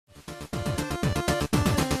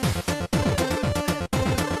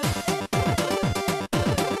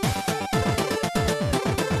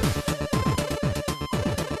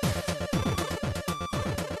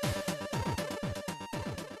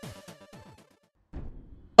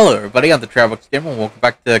Hello everybody, I'm the Travelbox Gamer, and welcome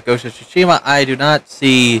back to Ghost of Tsushima. I do not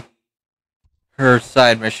see her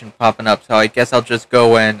side mission popping up, so I guess I'll just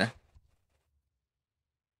go and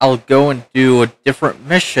do a different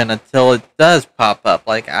mission until it does pop up.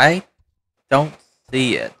 Like, I don't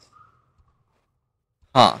see it.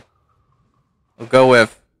 Huh. We'll go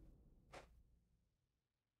with,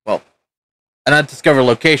 well, an undiscovered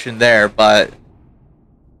location there, but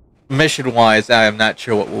mission-wise, I am not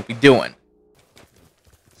sure what we'll be doing.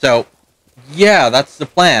 So, yeah, that's the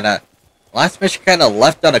plan. Last mission kind of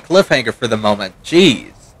left on a cliffhanger for the moment.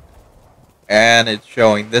 Jeez. And it's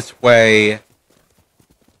showing this way.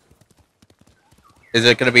 Is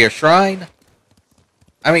it going to be a shrine?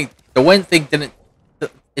 I mean, the wind thing didn't...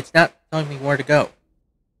 It's not telling me where to go.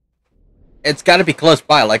 It's got to be close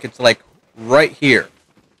by. Like, it's like right here.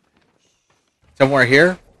 Somewhere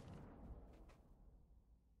here?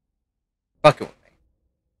 Fucking with me.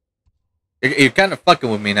 You're kind of fucking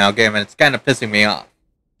with me now, game, and it's kind of pissing me off.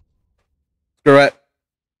 Screw it.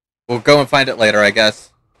 We'll go and find it later, I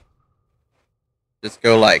guess. Just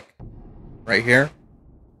go, like, right here.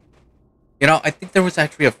 You know, I think there was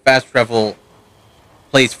actually a fast travel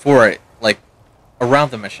place for it, like, around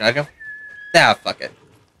the mission. I go, fuck it.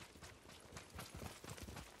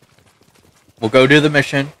 We'll go do the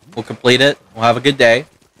mission. We'll complete it. We'll have a good day.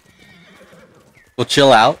 We'll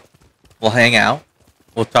chill out. We'll hang out.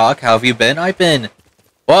 We'll talk. How have you been? I've been...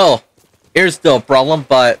 Well, ear's still a problem,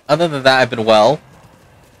 but other than that, I've been well.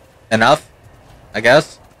 Enough, I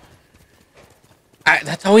guess.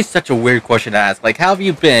 That's always such a weird question to ask. Like, how have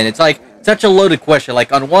you been? It's like such a loaded question.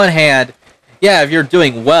 Like, on one hand, yeah, if you're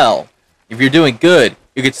doing well, if you're doing good,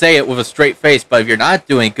 you could say it with a straight face. But if you're not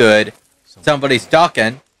doing good, somebody's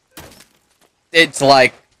talking. It's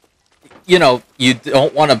like, you know, you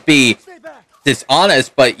don't want to be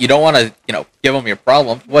dishonest, but you don't want to, you know, give them your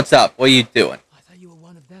problems. What's up? What are you doing? I thought you were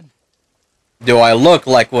one of them. Do I look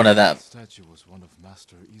like one of them? The statue was one of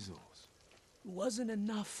Master Izo's. It wasn't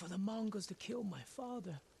enough for the Mongols to kill my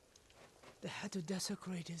father. They had to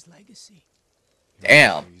desecrate his legacy.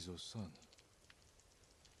 Damn. Master Izo's son.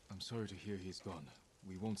 I'm sorry to hear he's gone.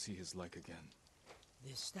 We won't see his like again.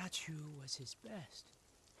 This statue was his best.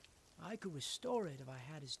 I could restore it if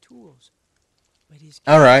I had his tools. But his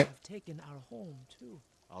killers have taken our home, too.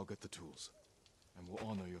 I'll get the tools, and we'll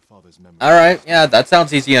honor your father's memory. Alright, yeah, that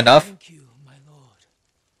sounds easy enough. Thank you, my lord.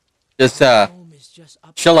 Just, Home is just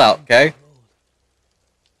up chill out, okay?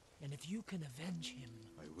 And if you can avenge him...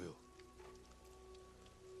 I will.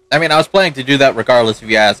 I mean, I was planning to do that regardless if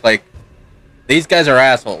you ask. Like, these guys are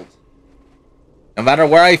assholes. No matter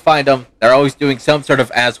where I find them, they're always doing some sort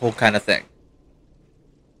of asshole kind of thing.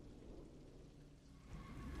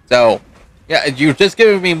 So... yeah, you're just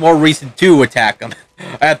giving me more reason to attack them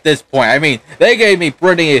at this point. I mean, they gave me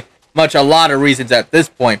pretty much a lot of reasons at this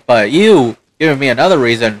point, but you giving me another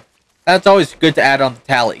reason, that's always good to add on the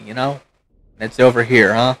tally, you know? And it's over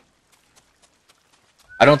here, huh?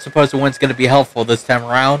 I don't suppose the wind's going to be helpful this time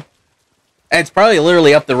around. And it's probably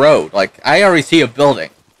literally up the road. Like, I already see a building.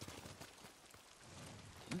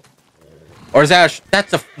 Or is that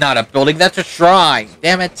that's not a building, that's a shrine.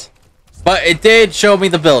 Damn it. But it did show me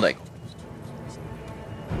the building.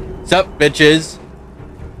 What's up, bitches?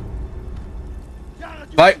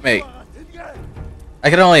 Fight me. I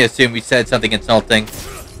can only assume we said something insulting.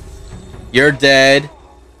 You're dead.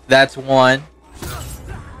 That's one.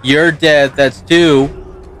 You're dead. That's two.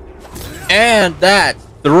 And that's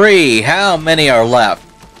three. How many are left?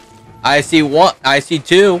 I see one. I see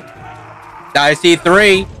two. I see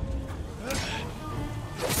three.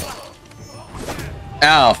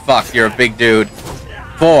 Oh, fuck. You're a big dude.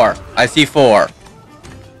 Four. I see four.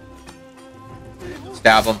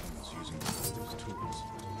 Stab him.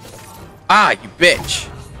 Ah, you bitch.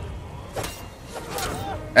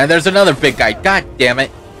 And there's another big guy. God damn it.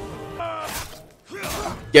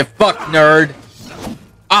 Get fucked, nerd.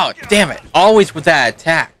 Oh, damn it. Always with that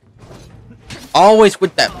attack. Always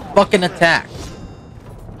with that fucking attack.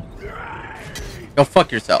 Go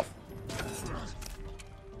fuck yourself.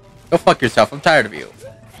 Go fuck yourself. I'm tired of you.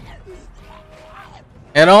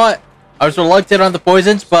 You know what? I was reluctant on the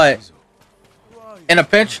poisons, but... in a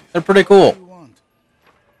pinch, they're pretty cool.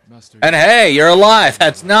 And hey, you're alive.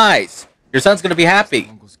 That's nice. Your son's gonna be happy.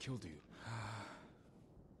 Mongols killed you.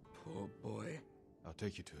 Poor boy. I'll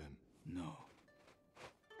take you to him. No.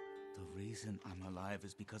 The reason I'm alive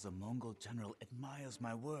is because a Mongol general admires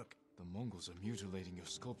my work. The Mongols are mutilating your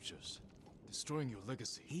sculptures, destroying your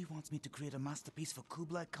legacy. He wants me to create a masterpiece for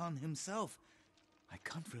Kublai Khan himself. I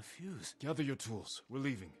can't refuse. Gather your tools. We're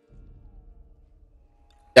leaving.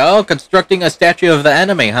 Oh, constructing a statue of the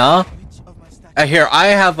enemy, huh? Which of my statues Here, I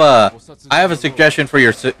have a suggestion for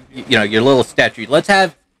your, your little statue. Let's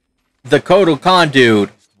have the Kodokan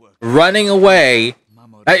dude running away.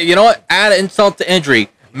 Hey, you know what? Add insult to injury.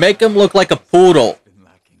 Make him look like a poodle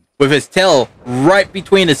with his tail right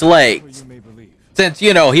between his legs. Since,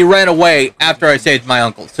 he ran away after I saved my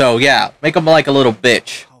uncle. So, yeah, make him like a little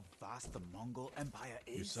bitch.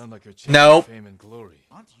 Nope.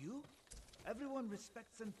 Aren't you? Everyone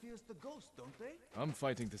respects and fears the ghost, don't they? I'm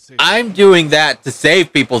fighting to save. I'm doing that to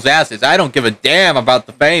save people's asses. I don't give a damn about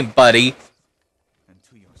the fame, buddy. And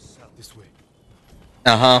to yourself. This way.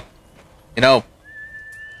 Uh-huh.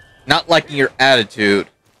 Not liking your attitude.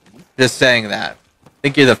 Just saying that. I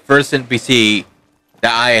think you're the first NPC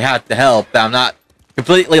that I had to help that I'm not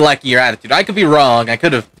completely liking your attitude. I could be wrong. I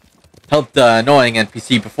could have helped the annoying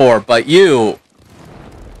NPC before, but you...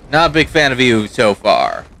 Not a big fan of you so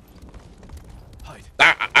far.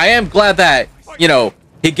 I am glad that,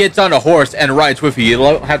 he gets on a horse and rides with you. You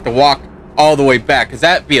don't have to walk all the way back, because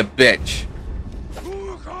that'd be a bitch.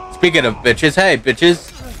 Speaking of bitches, hey,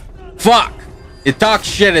 bitches. Fuck! You talk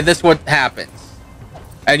shit and this is what happens.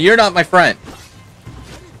 And you're not my friend.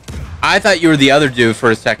 I thought you were the other dude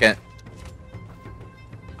for a second.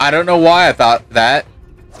 I don't know why I thought that,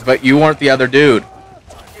 but you weren't the other dude.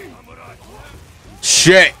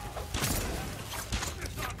 Shit!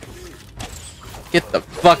 Get the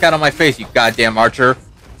fuck out of my face, you goddamn archer.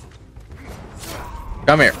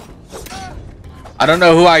 Come here. I don't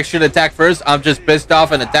know who I should attack first. I'm just pissed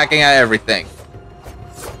off and attacking at everything.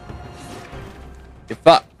 You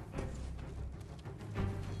fuck.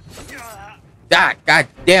 Ah, god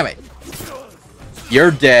damn it.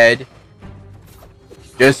 You're dead.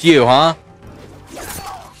 Just you, huh?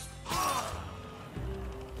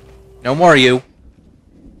 No more you.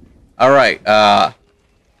 Alright,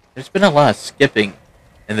 there's been a lot of skipping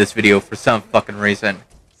in this video for some fucking reason.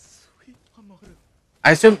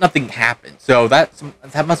 I assume nothing happened, so that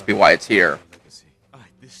must be why it's here. I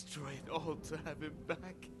destroyed all to have him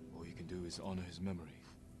back. All you can do is honor his memory.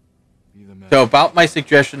 Be the man. So about my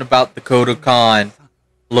suggestion about the Kodokan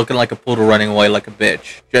looking like a poodle running away like a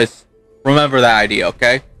bitch. Just remember that idea,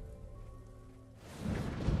 okay?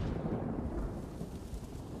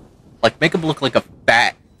 Like, make him look like a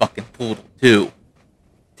fat fucking poodle, too.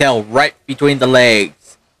 Tail right between the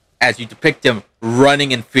legs as you depict him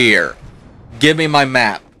running in fear. Give me my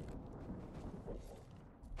map.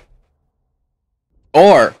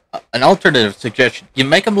 Or, an alternative suggestion, you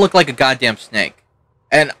make him look like a goddamn snake.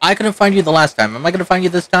 And I couldn't find you the last time. Am I gonna find you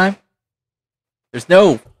this time? There's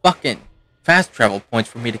no fucking fast travel points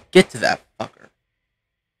for me to get to that fucker.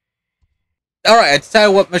 Alright, I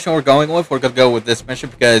decided what mission we're going with. We're gonna go with this mission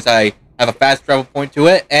because I have a fast travel point to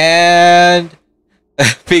it, and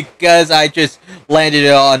because I just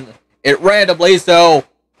landed on it randomly, so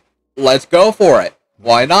let's go for it.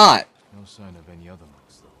 Why not? No sign of any other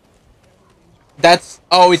monks, though. That's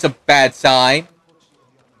always a bad sign.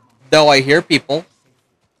 Though I hear people.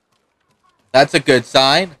 That's a good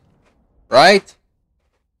sign. Right?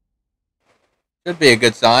 Should be a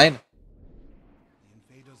good sign.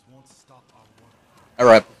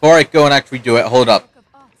 Alright, before I go and actually do it, hold up.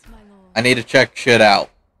 I need to check shit out.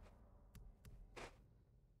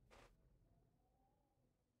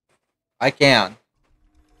 I can.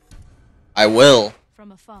 I will.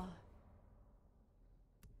 From afar.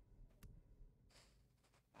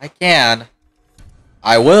 I can.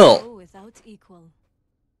 I will. Without equal.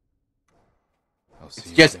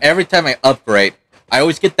 It's just every time I upgrade, I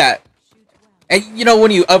always get that. And you know,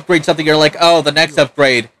 when you upgrade something, you're like, oh, the next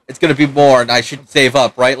upgrade, it's gonna be more, and I should save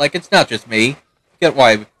up, right? Like, it's not just me. Get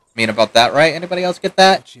what I mean about that, right? Anybody else get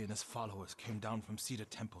that? He and his followers came down from Cedar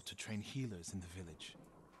Temple to train healers in the village.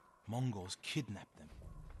 Mongols kidnapped them.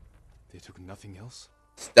 They took nothing else?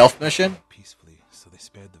 Stealth mission? Peacefully, so they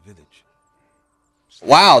spared the village.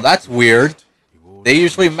 Wow, that's weird. They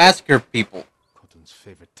usually massacre people. Cotton's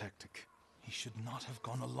favorite tactic. He should not have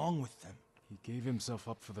gone along with them. He gave himself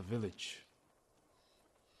up for the village.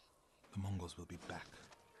 The Mongols will be back.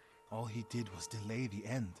 All he did was delay the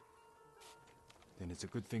end. Then it's a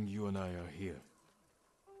good thing you and I are here.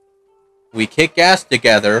 We kick ass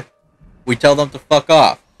together. We tell them to fuck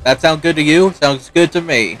off. That sound good to you? Sounds good to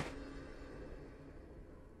me.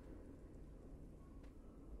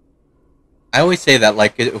 I always say that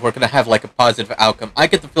like we're gonna have like a positive outcome. I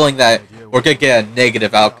get the feeling that we're gonna get a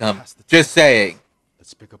negative outcome. Just saying.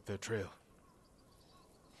 Let's pick up their trail.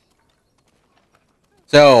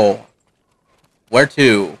 So, where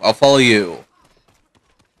to? I'll follow you.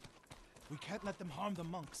 We can't let them harm the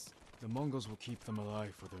monks. The Mongols will keep them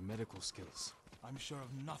alive for their medical skills. I'm sure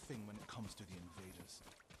of nothing when it comes to the invaders.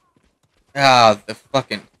 Ah, the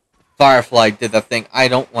fucking Firefly did the thing. I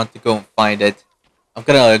don't want to go and find it. I'm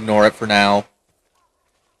gonna ignore it for now.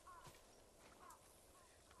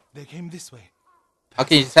 They came this way. How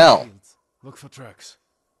can you tell? Look for tracks.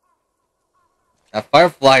 That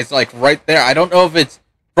firefly's like right there. I don't know if it's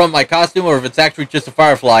from my costume or if it's actually just a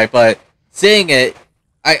firefly, but seeing it,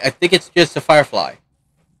 I think it's just a firefly.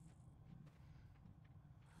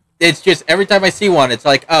 It's just every time I see one, it's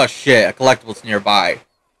like, oh shit, a collectible's nearby.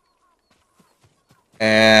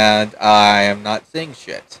 And I am not seeing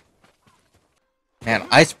shit. Man,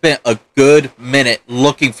 I spent a good minute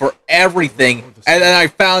looking for everything, and then I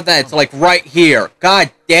found that it's like right here. God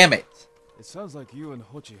damn it. It sounds like you and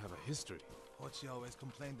Hochi have a history. Hochi always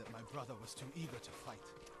complained that my brother was too eager to fight.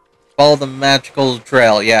 Follow the magical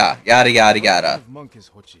trail, yeah. Yada yada What yada. kind of monk is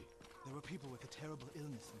Hochi? There were people with a terrible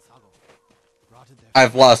illness in Sago. Rotted their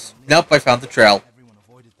I've lost. Nope, I found the trail. Everyone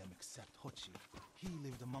avoided them except Hochi. He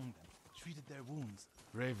lived among them, treated their wounds.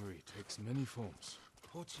 Bravery takes many forms.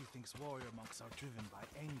 Hochi thinks warrior monks are driven by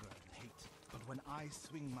anger and hate. But when I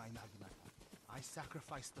swing my naginata, I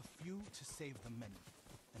sacrifice the few to save the many.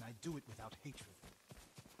 And I do it without hatred.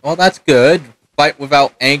 Well, that's good. Fight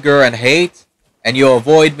without anger and hate, and you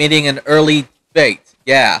avoid meeting an early fate.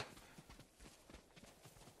 Yeah.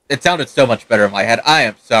 It sounded so much better in my head. I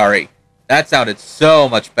am sorry. That sounded so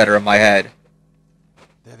much better in my head.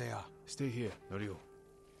 There they are. Stay here, Norio.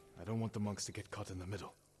 I don't want the monks to get caught in the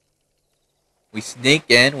middle. We sneak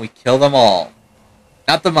in, we kill them all.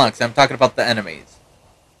 Not the monks, I'm talking about the enemies.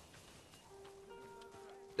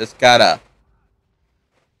 Just gotta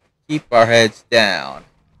keep our heads down.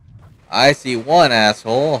 I see one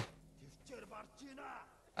asshole.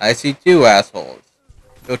 I see two assholes.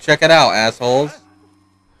 Go check it out, assholes.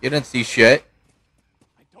 You didn't see shit.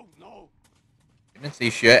 I don't know. You didn't see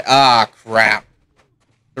shit. Ah, crap.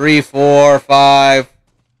 3, 4, 5.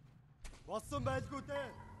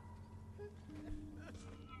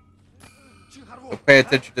 So pay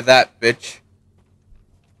attention to that, bitch.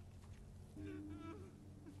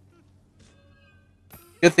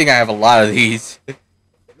 Good thing I have a lot of these.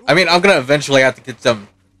 I mean, I'm gonna eventually have to get some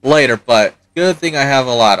later, but good thing I have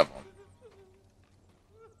a lot of them.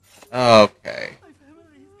 Okay.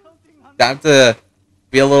 Time to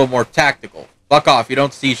be a little more tactical. Fuck off, you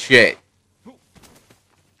don't see shit.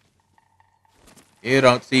 You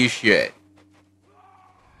don't see shit.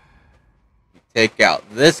 You take out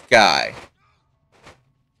this guy.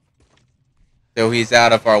 So he's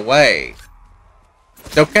out of our way.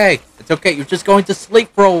 It's okay. It's okay. You're just going to sleep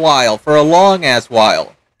for a while. For a long-ass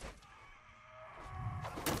while.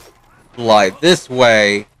 Fly this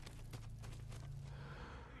way.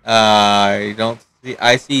 I don't see...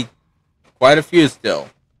 I see quite a few still.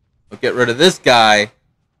 We'll get rid of this guy.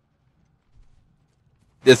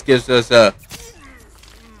 This gives us a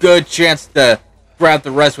good chance to grab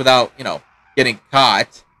the rest without, you know, getting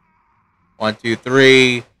caught. 1, 2,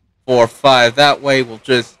 3, 4, 5. That way we'll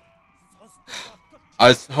just... I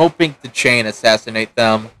was hoping to chain assassinate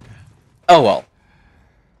them. Oh well.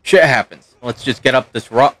 Shit happens. Let's just get up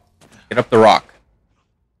this rock. Get up the rock.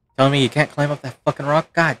 Telling me you can't climb up that fucking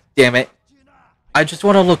rock? God damn it. I just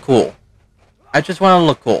want to look cool. I just want to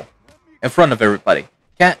look cool. In front of everybody.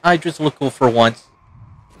 Can't I just look cool for once?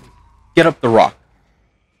 Get up the rock.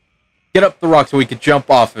 Get up the rock so we can jump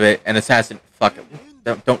off of it and assassinate. Fuck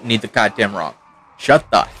it. Don't need the goddamn rock. Shut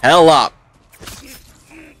the hell up.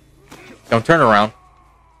 Don't turn around.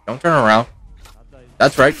 Don't turn around.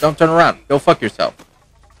 That's right. Don't turn around. Go fuck yourself.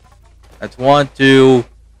 That's 1, 2.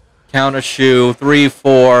 Count a shoe. 3,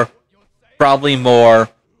 4. Probably more.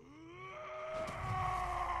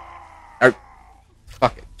 Or,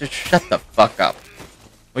 fuck it. Just shut the fuck up.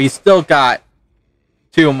 Well, you still got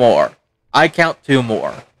 2 more. I count 2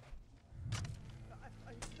 more.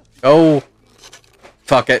 Go.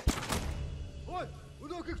 Fuck it.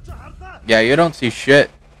 Yeah, you don't see shit.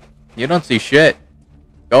 You don't see shit.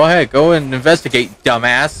 Go ahead, go and investigate,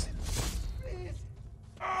 dumbass.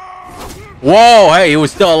 Whoa, hey, he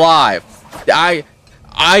was still alive. I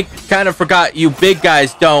kind of forgot you big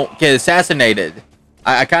guys don't get assassinated.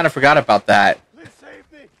 I kind of forgot about that.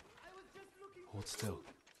 Hold still.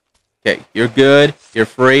 Okay, you're good. You're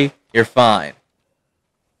free. You're fine.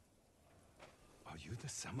 Are you the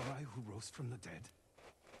samurai who rose from the dead?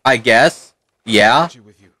 I guess. Yeah. Hochi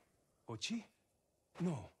with you. Hochi?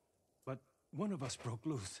 No. But one of us broke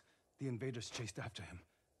loose. The invaders chased after him.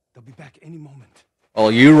 They'll be back any moment.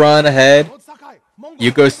 Well, you run ahead.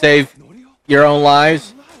 You go save your own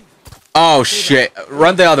lives. Oh, shit.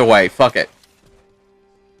 Run the other way. Fuck it.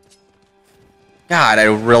 God, I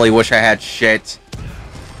really wish I had shit.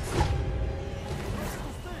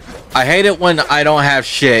 I hate it when I don't have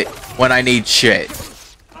shit when I need shit.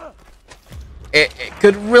 it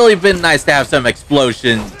could really have been nice to have some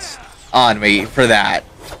explosions on me for that.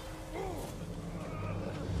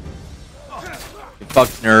 You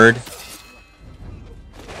fucked nerd.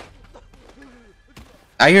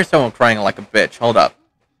 I hear someone crying like a bitch. Hold up.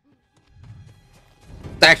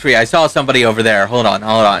 Actually, I saw somebody over there. Hold on,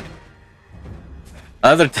 hold on.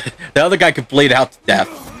 The other guy could bleed out to death.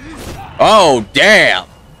 Oh, damn!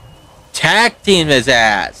 Tag team his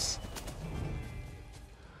ass!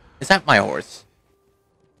 Is that my horse?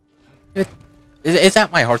 Is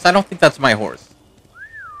that my horse? I don't think that's my horse.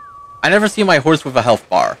 I never see my horse with a health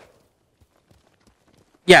bar.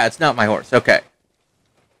 Yeah, it's not my horse. Okay.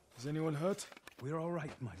 Is anyone hurt? We're all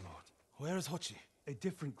right, my lord. Where's Hochi? A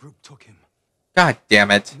different group took him. God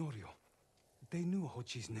damn it. Norio. They knew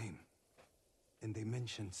Hochi's name. And they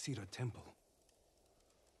mentioned Cedar Temple.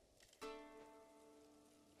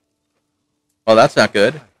 Well, that's not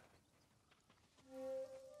good.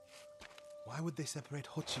 Why would they separate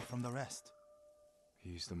Hochi from the rest?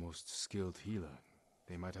 He's the most skilled healer.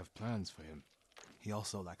 They might have plans for him. He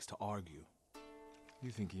also likes to argue. You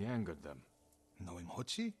think he angered them? Knowing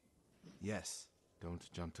Hochi? Yes.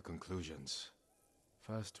 Don't jump to conclusions.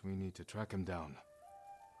 First, we need to track him down.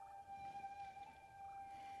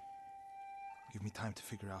 Give me time to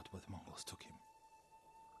figure out where the Mongols took him.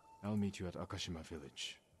 I'll meet you at Akashima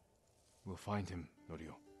village. We'll find him,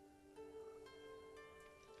 Norio.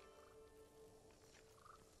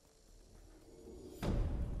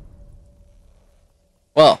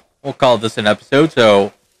 Well, we'll call this an episode,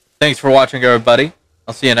 so thanks for watching, everybody.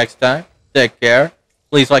 I'll see you next time. Take care.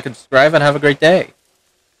 Please like and subscribe, and have a great day.